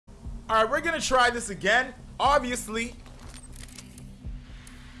All right, we're gonna try this again. Obviously,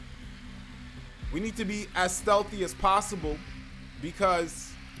 we need to be as stealthy as possible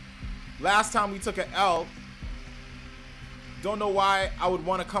because last time we took an L. Don't know why I would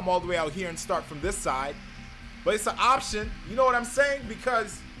want to come all the way out here and start from this side, but it's an option. You know what I'm saying?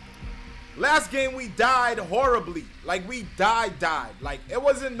 Because last game we died horribly. Like we died. Like it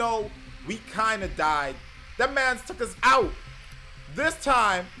wasn't no we kind of died. That man took us out. This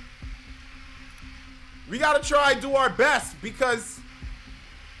time we gotta try do our best because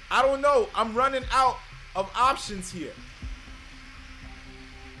I don't know. I'm running out of options here.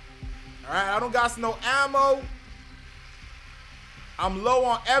 All right, I don't got no ammo. I'm low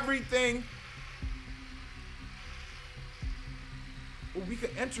on everything. Oh, we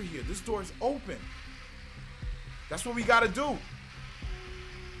could enter here. This door is open. That's what we gotta do.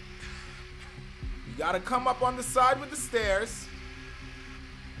 You gotta come up on the side with the stairs.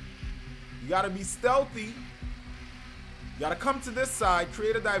 You gotta be stealthy. You gotta come to this side,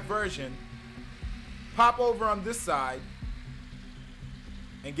 create a diversion, pop over on this side,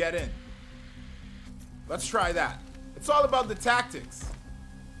 and get in. Let's try that. It's all about the tactics.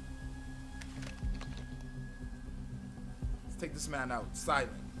 Let's take this man out. Silent.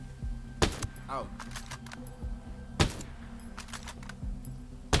 Out.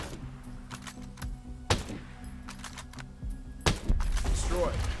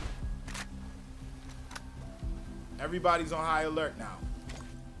 Destroy. Everybody's on high alert now.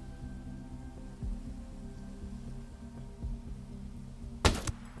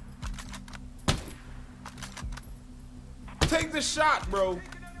 Take the shot, bro.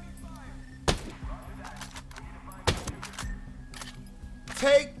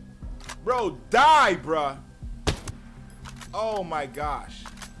 Bro, die, bruh. Oh my gosh.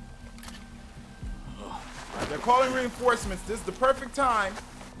 Right, they're calling reinforcements. This is the perfect time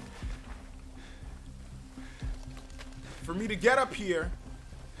for me to get up here.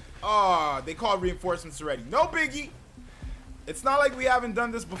 Oh, they called reinforcements already. No biggie. It's not like we haven't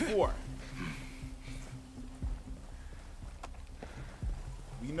done this before.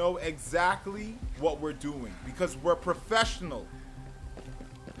 We know exactly what we're doing because we're professional.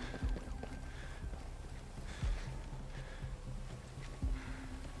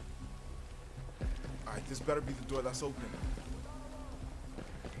 All right, this better be the door that's open.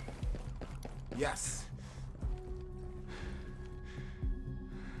 Yes.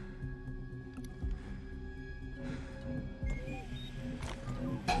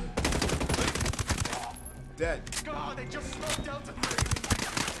 Dead. God, they just slowed Delta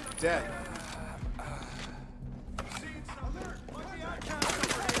 3. Dead.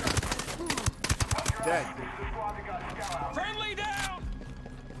 Dead. Friendly down.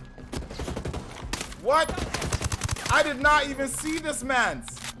 What? I did not even see this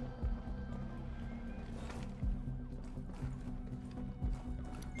man's.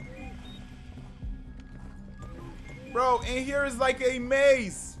 Bro, in here is like a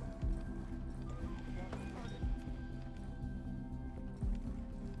maze.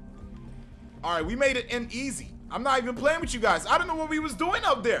 All right, we made it in easy. I'm not even playing with you guys. I don't know what we was doing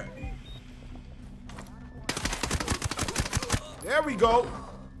up there. There we go.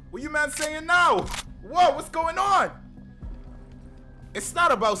 What you man saying now? Whoa, what's going on? It's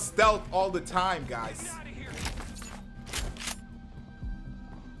not about stealth all the time, guys.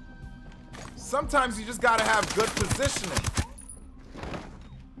 Sometimes you just gotta have good positioning.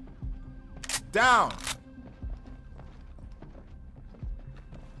 Down.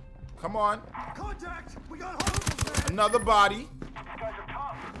 Come on. Contact! We got hostiles. Another body. You guys are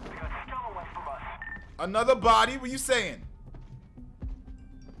tough. They got a skeleton west from us. Another body. What you saying?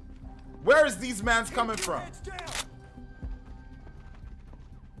 Where is these mans coming from?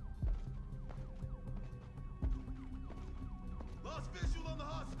 Lost visual on the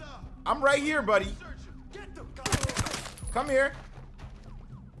hostile. I'm right here, buddy. Get them. Come here.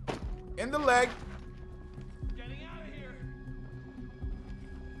 In the leg. Getting out of here.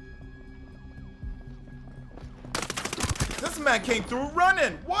 This man came through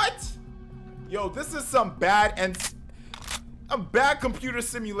running. What? Yo, this is some bad computer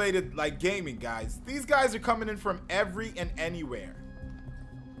simulated like gaming, guys. These guys are coming in from every and anywhere.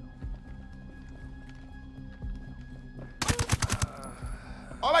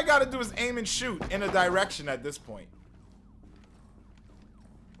 All I gotta do is aim and shoot in a direction at this point.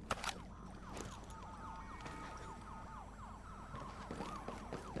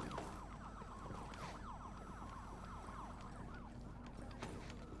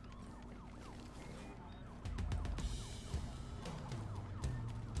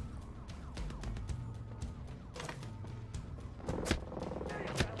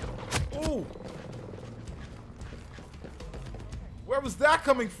 Ooh. Where was that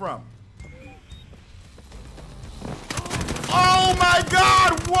coming from? Oh my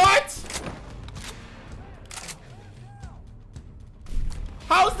God, what?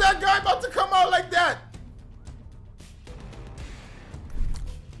 How's that guy about to come out like that?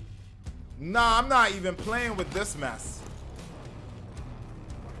 Nah, I'm not even playing with this mess.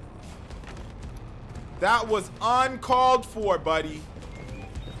 That was uncalled for, buddy.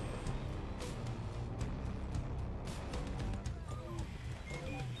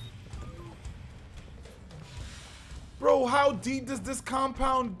 Bro, how deep does this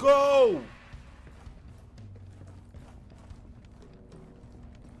compound go?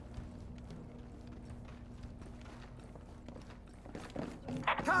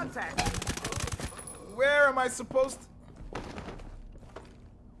 Contact. Where am I supposed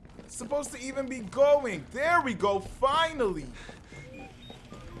to even be going? There we go, finally.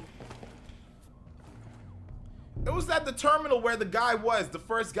 It was at the terminal where the guy was, the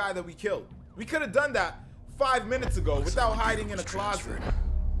first guy that we killed. We could have done that 5 minutes ago without hiding in a closet.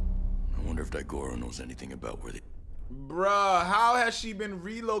 I wonder if Daigoro knows anything about where they... Bruh, how has she been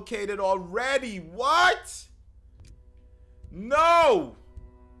relocated already? What? No!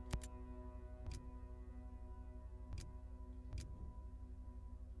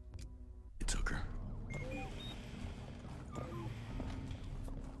 It took her.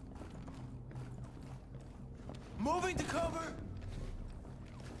 Moving to cover.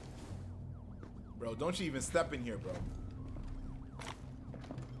 Bro, don't you even step in here, bro.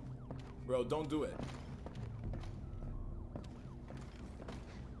 Bro, don't do it.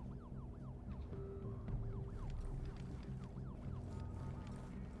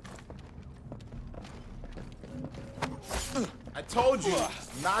 I told you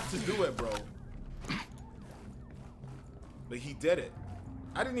not to do it, bro. But he did it.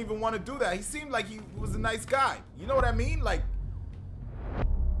 I didn't even want to do that. He seemed like he was a nice guy. You know what I mean? Like,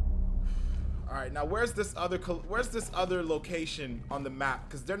 all right, now where's this other location on the map?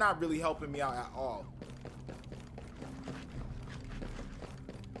 Because they're not really helping me out at all.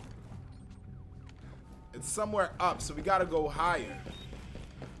 It's somewhere up, so we gotta go higher.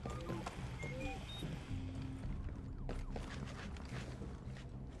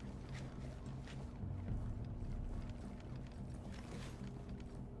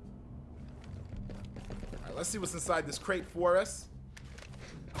 Let's see what's inside this crate for us.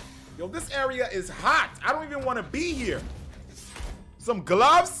 Yo, this area is hot. I don't even want to be here. Some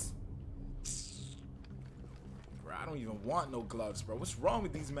gloves? Bro, I don't even want no gloves, bro. What's wrong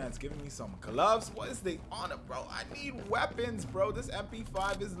with these mans giving me some gloves? What is they on it, bro? I need weapons, bro. This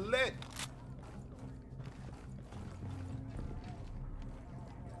MP5 is lit.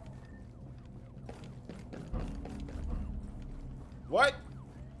 What?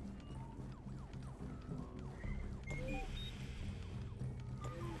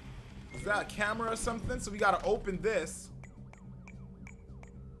 Is that a camera or something? So we gotta open this.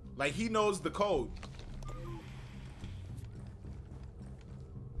 Like he knows the code.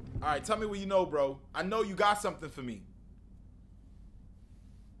 Alright, tell me what you know, bro. I know you got something for me.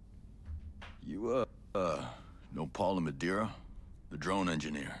 You, know Paula Madeira? The drone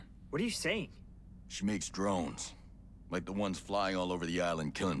engineer. What are you saying? She makes drones. Like the ones flying all over the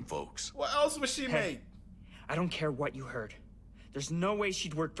island killing folks. What else was she made? I don't care what you heard. There's no way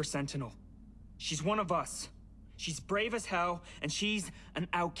she'd work for Sentinel. She's one of us. She's brave as hell, and she's an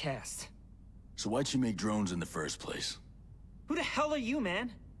outcast. So why'd she make drones in the first place? Who the hell are you,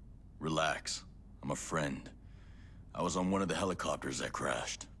 man? Relax. I'm a friend. I was on one of the helicopters that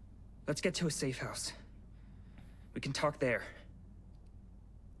crashed. Let's get to a safe house. We can talk there.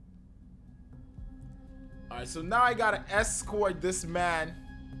 Alright, so now I gotta escort this man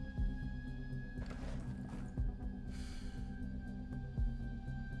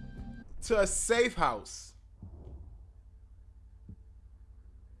to a safe house.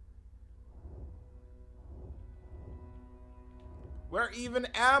 Where even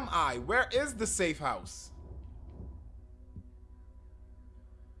am I? Where is the safe house?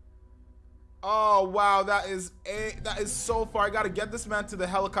 Oh wow, that is so far. I gotta get this man to the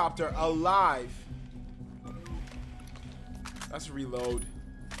helicopter alive. Let's reload.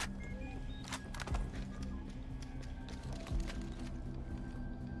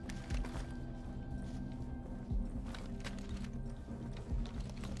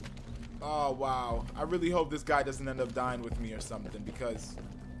 Oh, wow. I really hope this guy doesn't end up dying with me or something, because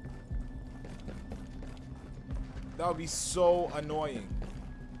that would be so annoying.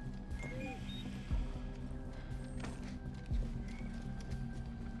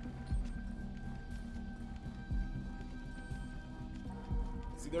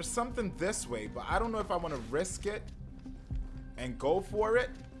 See, there's something this way, but I don't know if I want to risk it and go for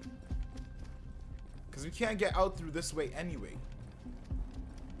it. Because we can't get out through this way anyway.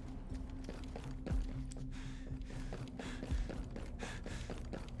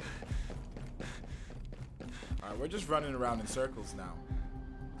 Alright, we're just running around in circles now.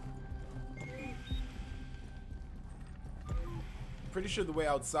 Pretty sure the way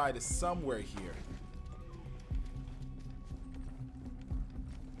outside is somewhere here.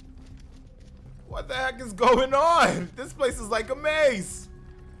 What the heck is going on? This place is like a maze.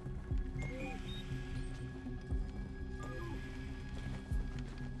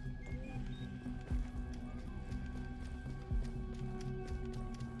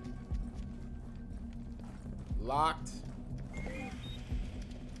 Locked.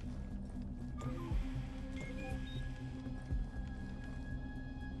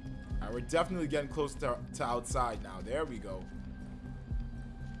 Alright, we're definitely getting close to outside now. There we go.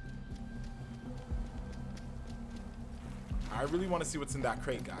 I really want to see what's in that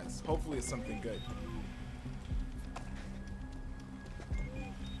crate, guys. Hopefully it's something good.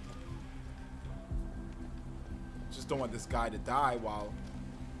 Just don't want this guy to die while...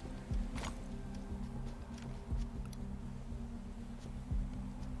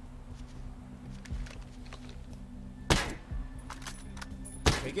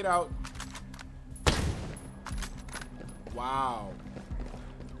 Take it out. Wow.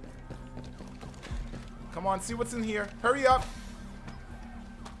 Come on, see what's in here. Hurry up.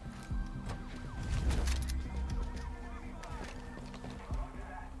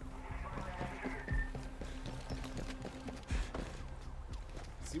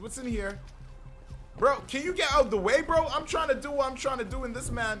 See what's in here. Bro, can you get out of the way, bro? I'm trying to do what I'm trying to do in this,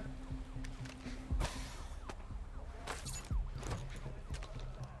 man.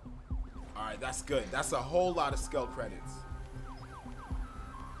 Alright, that's good. That's a whole lot of skull credits.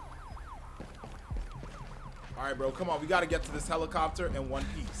 Alright, bro, come on. We gotta get to this helicopter in one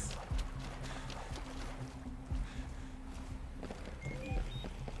piece.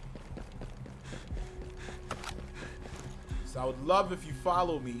 So I would love if you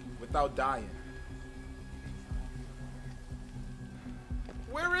follow me without dying.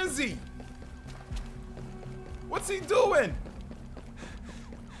 Where is he? What's he doing?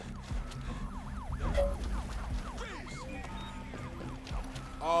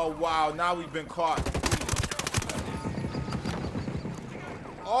 Oh, wow. Now we've been caught.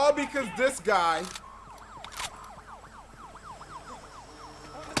 All because this guy...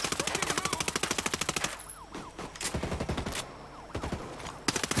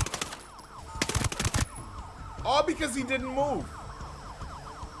 All because he didn't move.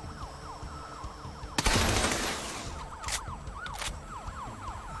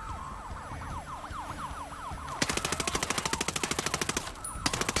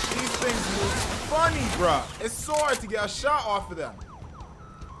 These things move funny, bruh. It's so hard to get a shot off of them.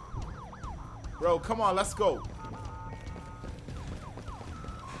 Bro, come on, let's go.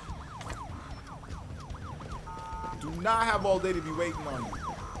 Do not have all day to be waiting on you.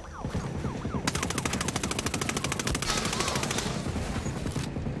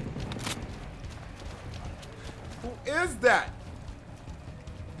 Who is that?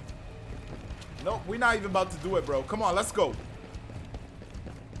 Nope, we're not even about to do it, bro. Come on, let's go.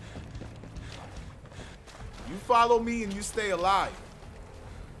 You follow me and you stay alive.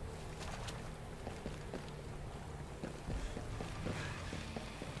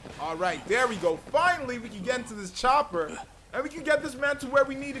 All right, there we go. Finally, we can get into this chopper and we can get this man to where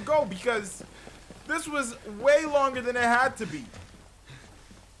we need to go because this was way longer than it had to be.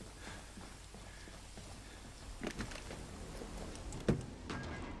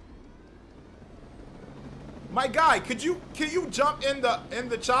 My guy, can you jump in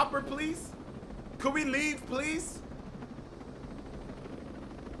the chopper, please? Could we leave, please?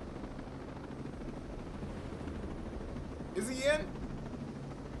 Is he in?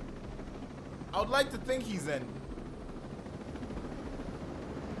 I would like to think he's in.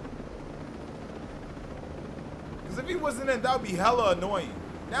 Because if he wasn't in, that would be hella annoying.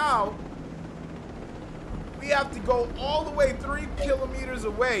 Now, we have to go all the way 3 kilometers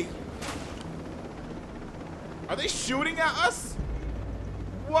away. Are they shooting at us?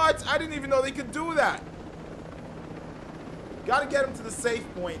 What? I didn't even know they could do that. Gotta get him to the safe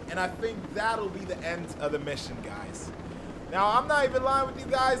point, and I think that'll be the end of the mission, guys. Now, I'm not even lying with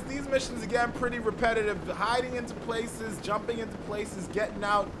you guys. These missions, again, pretty repetitive. Hiding into places, jumping into places, getting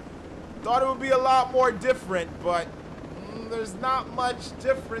out. Thought it would be a lot more different, but there's not much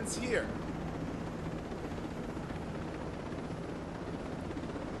difference here.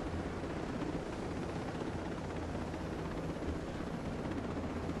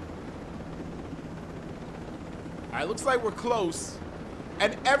 Alright, looks like we're close.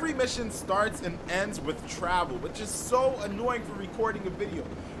 And every mission starts and ends with travel, which is so annoying for recording a video.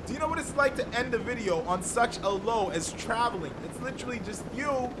 Do you know what it's like to end a video on such a low as traveling? It's literally just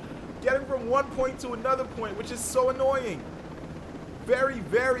you getting from one point to another point, which is so annoying. Very,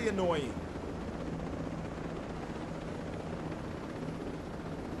 very annoying.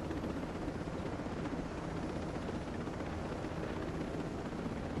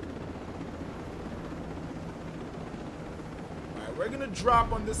 Alright, we're gonna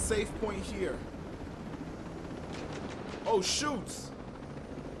drop on this safe point here. Oh, shoots.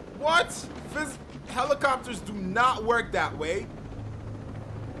 What? Helicopters do not work that way.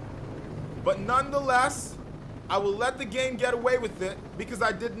 But nonetheless, I will let the game get away with it because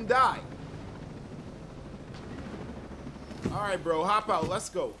I didn't die. Alright, bro, hop out. Let's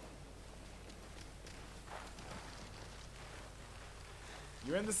go.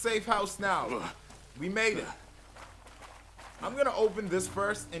 You're in the safe house now. We made it. I'm gonna open this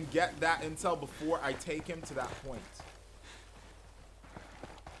first and get that intel before I take him to that point.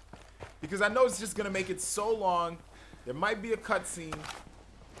 Because I know it's just gonna make it so long. There might be a cutscene.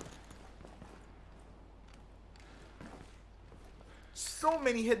 So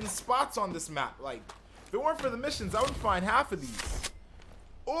many hidden spots on this map. Like, if it weren't for the missions, I would find half of these.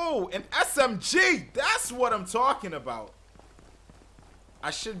 Oh, an SMG! That's what I'm talking about.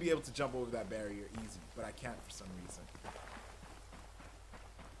 I should be able to jump over that barrier easy, but I can't for some reason.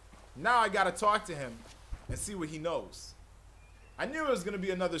 Now I gotta talk to him and see what he knows. I knew it was gonna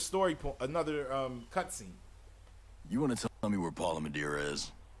be another story point, another cutscene. You want to tell me where Paula Madeira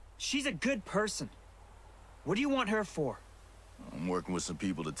is? She's a good person. What do you want her for? I'm working with some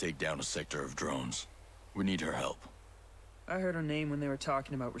people to take down a sector of drones. We need her help. I heard her name when they were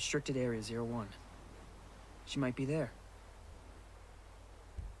talking about Restricted Area 01. She might be there.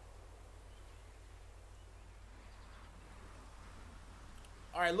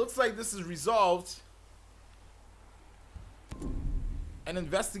 Alright, looks like this is resolved. An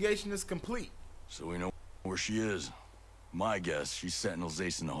investigation is complete. So we know where she is. My guess, she's Sentinel's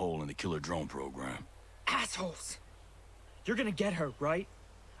ace in the hole in the killer drone program. Assholes! You're gonna get her, right?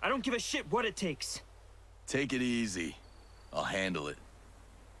 I don't give a shit what it takes. Take it easy. I'll handle it.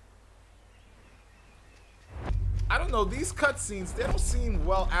 I don't know, these cutscenes, they don't seem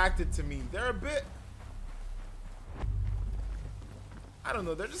well acted to me. They're a bit... I don't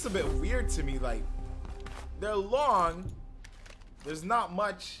know, they're just a bit weird to me. Like, they're long. There's not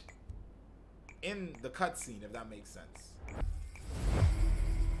much in the cutscene, if that makes sense.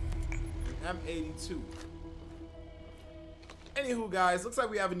 M82. Anywho, guys, looks like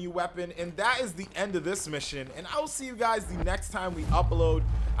we have a new weapon, and that is the end of this mission. And I will see you guys the next time we upload.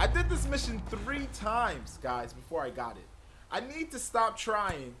 I did this mission 3 times, guys, before I got it. I need to stop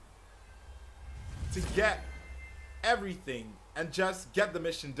trying to get everything and just get the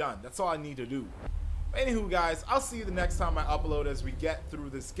mission done. That's all I need to do. Anywho, guys, I'll see you the next time I upload as we get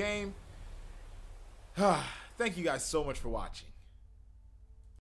through this game. Thank you guys so much for watching.